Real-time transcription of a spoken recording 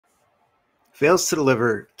Fails to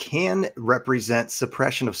deliver can represent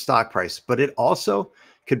suppression of stock price, but it also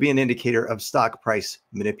could be an indicator of stock price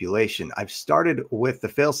manipulation. I've started with the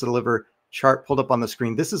fails to deliver chart pulled up on the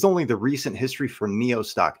screen. This is only the recent history for NIO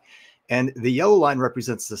stock. And the yellow line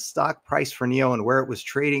represents the stock price for NIO and where it was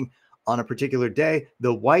trading on a particular day.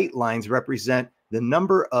 The white lines represent the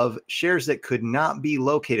number of shares that could not be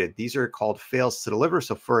located. These are called fails to deliver.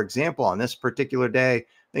 So for example, on this particular day,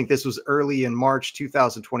 I think this was early in March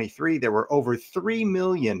 2023, there were over 3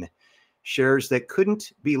 million shares that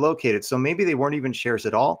couldn't be located. So maybe they weren't even shares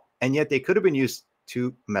at all, and yet they could have been used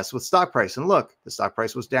to mess with stock price. And look, the stock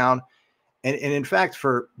price was down. And in fact,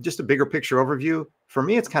 for just a bigger picture overview, for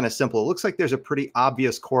me, it's kind of simple. It looks like there's a pretty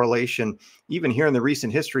obvious correlation, even here in the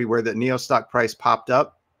recent history where the NIO stock price popped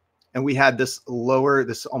up and we had this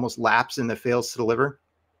almost lapse in the fails to deliver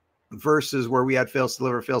versus where we had fails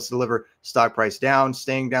to deliver, stock price down,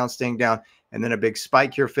 staying down, and then a big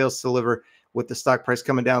spike here, fails to deliver with the stock price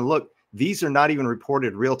coming down. Look, these are not even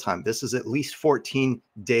reported real time. This is at least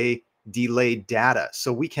 14-day delayed data.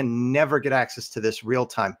 So we can never get access to this real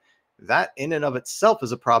time. That in and of itself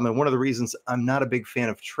is a problem, and one of the reasons I'm not a big fan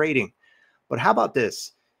of trading. But how about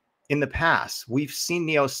this? In the past, we've seen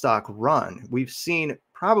NIO stock run. We've seen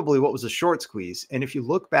probably what was a short squeeze. And if you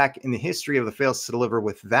look back in the history of the fails to deliver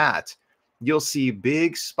with that, you'll see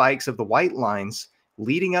big spikes of the white lines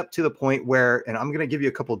leading up to the point where, and I'm going to give you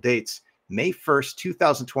a couple dates, May 1st,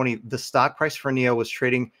 2020, the stock price for NIO was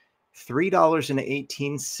trading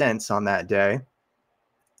 $3.18 on that day.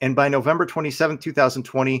 And by November 27,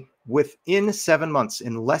 2020, within 7 months,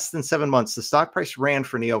 in less than 7 months, the stock price ran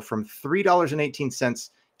for NIO from $3.18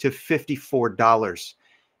 to $54.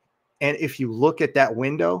 And if you look at that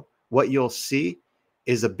window, what you'll see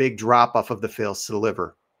is a big drop off of the fails to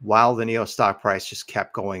deliver while the NIO stock price just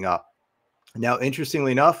kept going up. Now,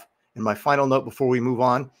 interestingly enough, and my final note before we move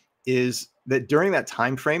on is that during that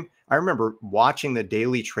time frame, I remember watching the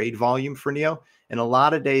daily trade volume for NIO, and a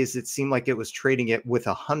lot of days it seemed like it was trading it with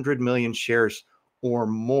 100 million shares or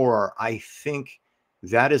more. I think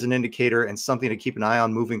that is an indicator and something to keep an eye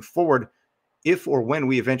on moving forward if or when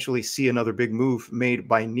we eventually see another big move made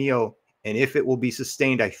by NIO, and if it will be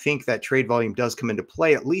sustained. I think that trade volume does come into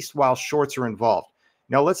play, at least while shorts are involved.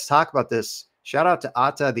 Now let's talk about this. Shout out to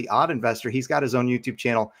Atta, the Odd Investor. He's got his own YouTube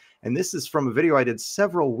channel. And this is from a video I did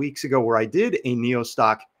several weeks ago where I did a NIO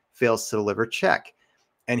stock fails to deliver check.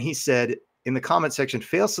 And he said in the comment section,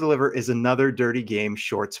 fails to deliver is another dirty game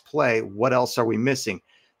shorts play. What else are we missing?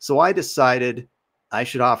 So I decided I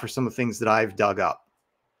should offer some of the things that I've dug up.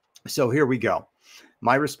 So here we go.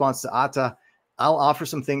 My response to Atta, I'll offer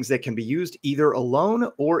some things that can be used either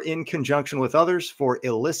alone or in conjunction with others for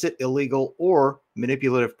illicit, illegal, or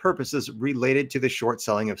manipulative purposes related to the short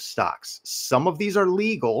selling of stocks. Some of these are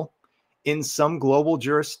legal in some global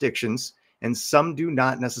jurisdictions, and some do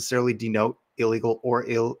not necessarily denote illegal or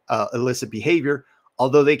illicit behavior,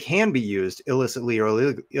 although they can be used illicitly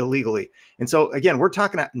or illegally. And so again, we're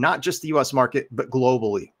talking not just the US market, but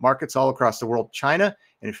globally, markets all across the world, China.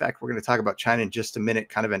 And in fact, we're going to talk about China in just a minute,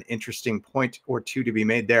 kind of an interesting point or two to be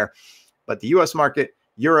made there. But the US market,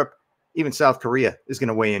 Europe, even South Korea is going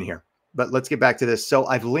to weigh in here. But let's get back to this. So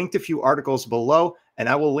I've linked a few articles below, and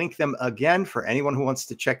I will link them again for anyone who wants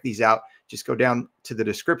to check these out. Just go down to the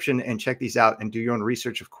description and check these out and do your own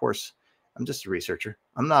research. Of course, I'm just a researcher.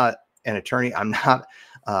 I'm not an attorney. I'm not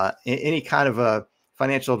any kind of a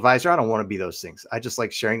financial advisor. I don't want to be those things. I just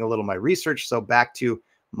like sharing a little of my research. So back to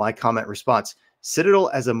my comment response. Citadel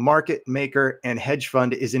as a market maker and hedge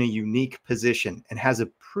fund is in a unique position and has a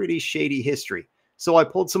pretty shady history. So I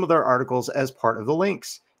pulled some of their articles as part of the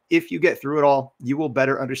links. If you get through it all, you will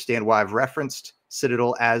better understand why I've referenced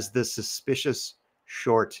Citadel as the suspicious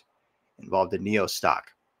short involved in NIO stock.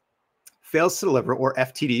 Fails to deliver, or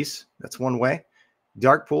FTDs, that's one way.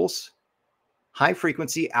 Dark pools, high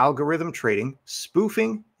frequency algorithm trading,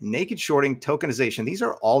 spoofing, naked shorting, tokenization. These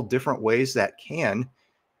are all different ways that can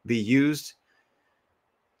be used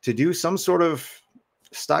to do some sort of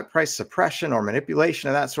stock price suppression or manipulation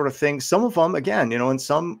of that sort of thing. Some of them, again, in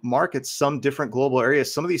some markets, some different global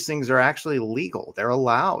areas, some of these things are actually legal. They're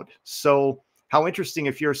allowed. So how interesting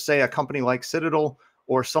if you're, say, a company like Citadel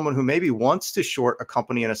or someone who maybe wants to short a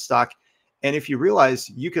company in a stock. And if you realize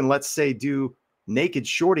you can, let's say, do naked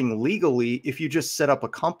shorting legally if you just set up a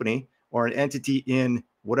company or an entity in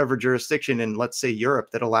whatever jurisdiction in, let's say, Europe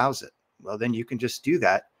that allows it. Well, then you can just do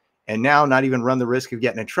that and now not even run the risk of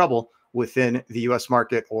getting in trouble within the US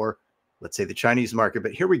market or, let's say, the Chinese market.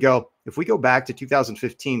 But here we go. If we go back to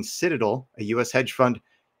 2015, Citadel, a US hedge fund,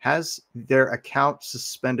 has their account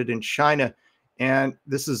suspended in China. And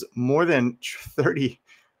this is more than 30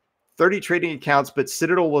 trading accounts, but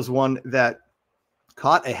Citadel was one that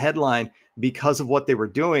caught a headline because of what they were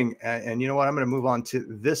doing. And you know what? I'm going to move on to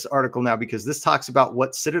this article now, because this talks about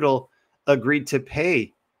what Citadel agreed to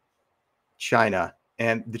pay China.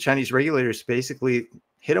 And the Chinese regulators basically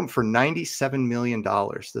hit them for $97 million.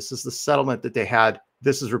 This is the settlement that they had.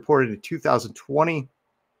 This is reported in 2020.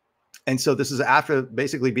 And so this is after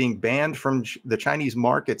basically being banned from the Chinese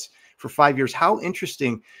markets for 5 years. How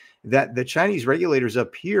interesting that the Chinese regulators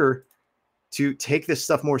appear to take this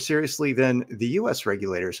stuff more seriously than the US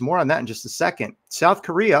regulators. More on that in just a second. South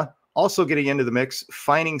Korea also getting into the mix,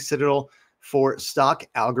 fining Citadel for stock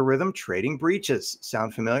algorithm trading breaches.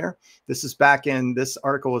 Sound familiar? This is back in, this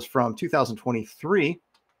article was from 2023.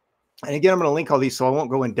 And again, I'm going to link all these, so I won't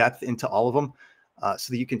go in depth into all of them,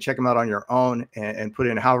 so that you can check them out on your own and put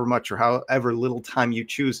in however much or however little time you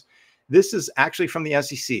choose. This is actually from the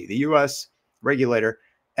SEC, the US regulator.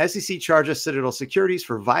 SEC charges Citadel Securities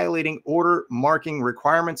for violating order marking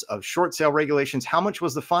requirements of short sale regulations. How much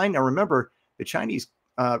was the fine? Now, remember, the Chinese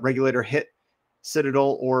regulator hit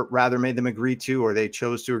Citadel, or rather made them agree to, or they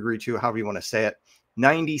chose to agree to, however you want to say it,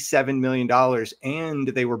 $97 million, and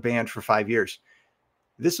they were banned for 5 years.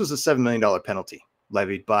 This was a $7 million penalty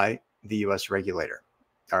levied by the US regulator.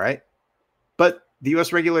 All right. But the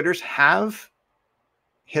US regulators have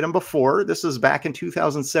hit them before. This is back in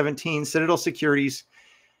 2017. Citadel Securities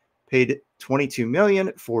paid $22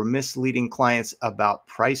 million for misleading clients about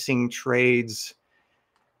pricing trades.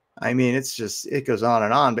 I mean, it's just, it goes on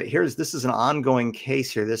and on. But this is an ongoing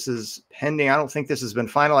case here. This is pending. I don't think this has been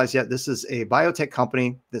finalized yet. This is a biotech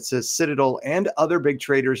company that says Citadel and other big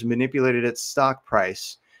traders manipulated its stock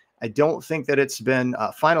price. I don't think that it's been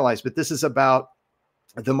finalized, but this is about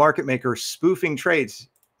the market maker spoofing trades.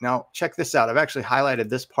 Now, check this out. I've actually highlighted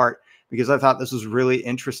this part because I thought this was really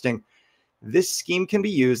interesting. This scheme can be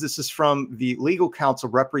used. This is from the legal counsel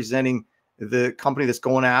representing the company that's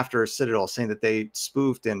going after Citadel, saying that they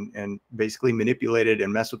spoofed and basically manipulated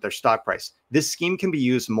and messed with their stock price. This scheme can be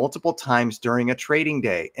used multiple times during a trading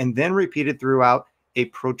day and then repeated throughout a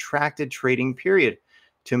protracted trading period.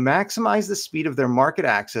 To maximize the speed of their market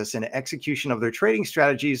access and execution of their trading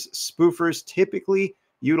strategies, spoofers typically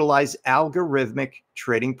utilize algorithmic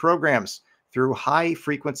trading programs through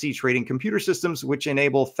high-frequency trading computer systems, which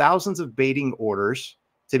enable thousands of baiting orders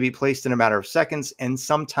to be placed in a matter of seconds and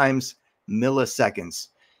sometimes milliseconds.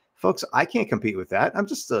 Folks, I can't compete with that. I'm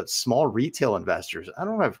just a small retail investor. I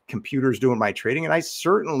don't have computers doing my trading, and I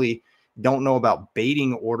certainly don't know about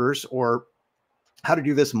baiting orders or how to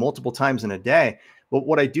do this multiple times in a day. But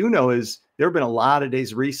what I do know is there have been a lot of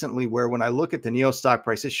days recently where when I look at the NIO stock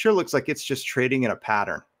price, it sure looks like it's just trading in a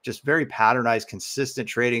pattern, just very patternized, consistent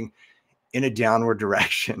trading in a downward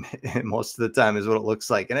direction. And most of the time is what it looks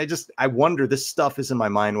like. And I wonder, this stuff is in my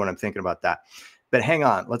mind when I'm thinking about that. But hang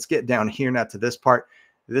on, let's get down here now to this part.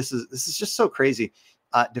 This is just so crazy.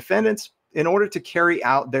 Defendants, in order to carry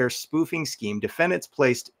out their spoofing scheme, defendants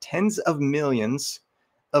placed tens of millions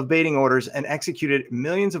of baiting orders and executed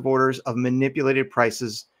millions of orders of manipulated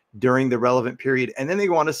prices during the relevant period. And then they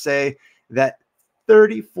want to say that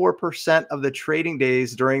 34% of the trading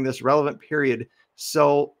days during this relevant period.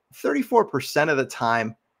 So 34% of the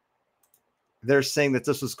time, they're saying that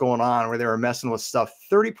this was going on where they were messing with stuff.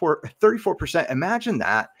 34%. Imagine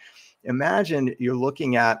that. Imagine you're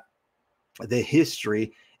looking at the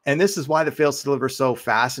history. And this is why the fails to deliver is so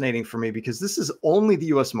fascinating for me, because this is only the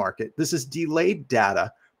US market. This is delayed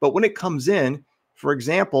data. But when it comes in, for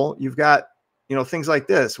example, you've got, things like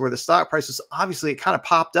this, where the stock prices, obviously it kind of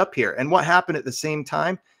popped up here. And what happened at the same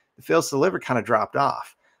time? The fails to deliver kind of dropped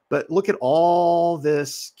off. But look at all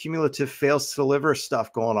this cumulative fails to deliver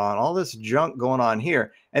stuff going on, all this junk going on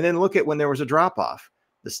here. And then look at when there was a drop off,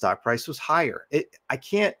 the stock price was higher. I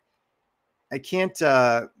can't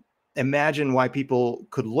imagine why people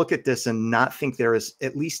could look at this and not think there is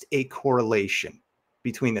at least a correlation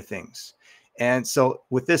between the things. And so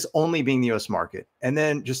with this only being the US market, and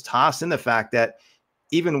then just toss in the fact that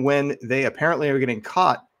even when they apparently are getting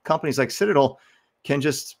caught, companies like Citadel can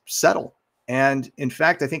just settle. And in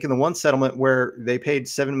fact, I think in the one settlement where they paid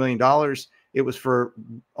 $7 million, it was for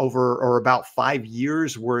over or about 5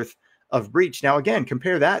 years worth of breach. Now, again,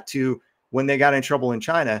 compare that to when they got in trouble in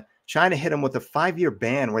China. China hit them with a 5-year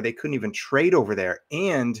ban where they couldn't even trade over there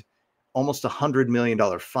and almost $100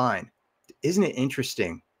 million fine. Isn't it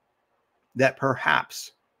interesting that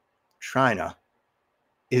perhaps China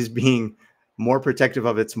is being more protective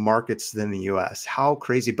of its markets than the US? How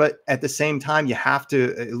crazy. But at the same time, you have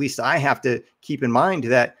to, at least I have to keep in mind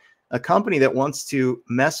that a company that wants to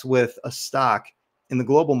mess with a stock in the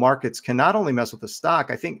global markets can not only mess with a stock,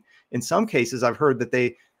 I think in some cases I've heard that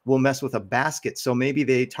they will mess with a basket. So maybe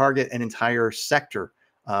they target an entire sector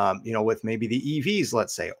with maybe the EVs,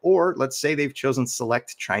 let's say, or let's say they've chosen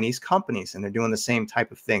select Chinese companies and they're doing the same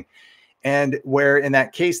type of thing. And where in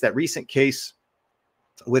that case, that recent case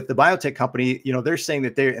with the biotech company, they're saying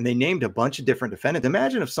that they named a bunch of different defendants.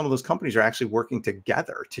 Imagine if some of those companies are actually working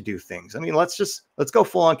together to do things. I mean, let's go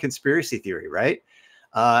full on conspiracy theory, right?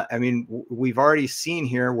 I mean, we've already seen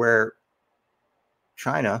here where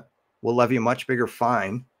China will levy a much bigger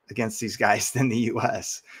fine against these guys than the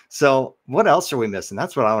US. So what else are we missing?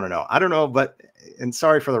 That's what I want to know. I don't know, and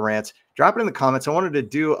sorry for the rant. Drop it in the comments. I wanted to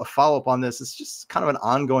do a follow-up on this. It's just kind of an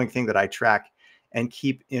ongoing thing that I track and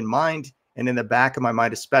keep in mind and in the back of my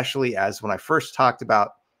mind, especially as when I first talked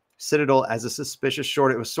about Citadel as a suspicious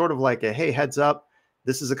short, it was sort of like a, hey, heads up,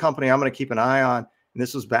 this is a company I'm going to keep an eye on. And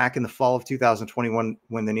this was back in the fall of 2021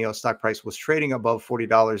 when the NIO stock price was trading above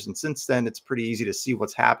 $40. And since then, it's pretty easy to see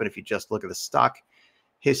what's happened if you just look at the stock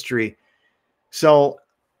history. So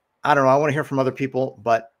I don't know. I want to hear from other people,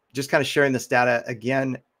 but just kind of sharing this data.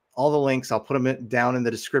 Again, all the links, I'll put them down in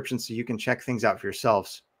the description so you can check things out for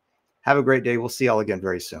yourselves. Have a great day. We'll see y'all again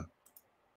very soon.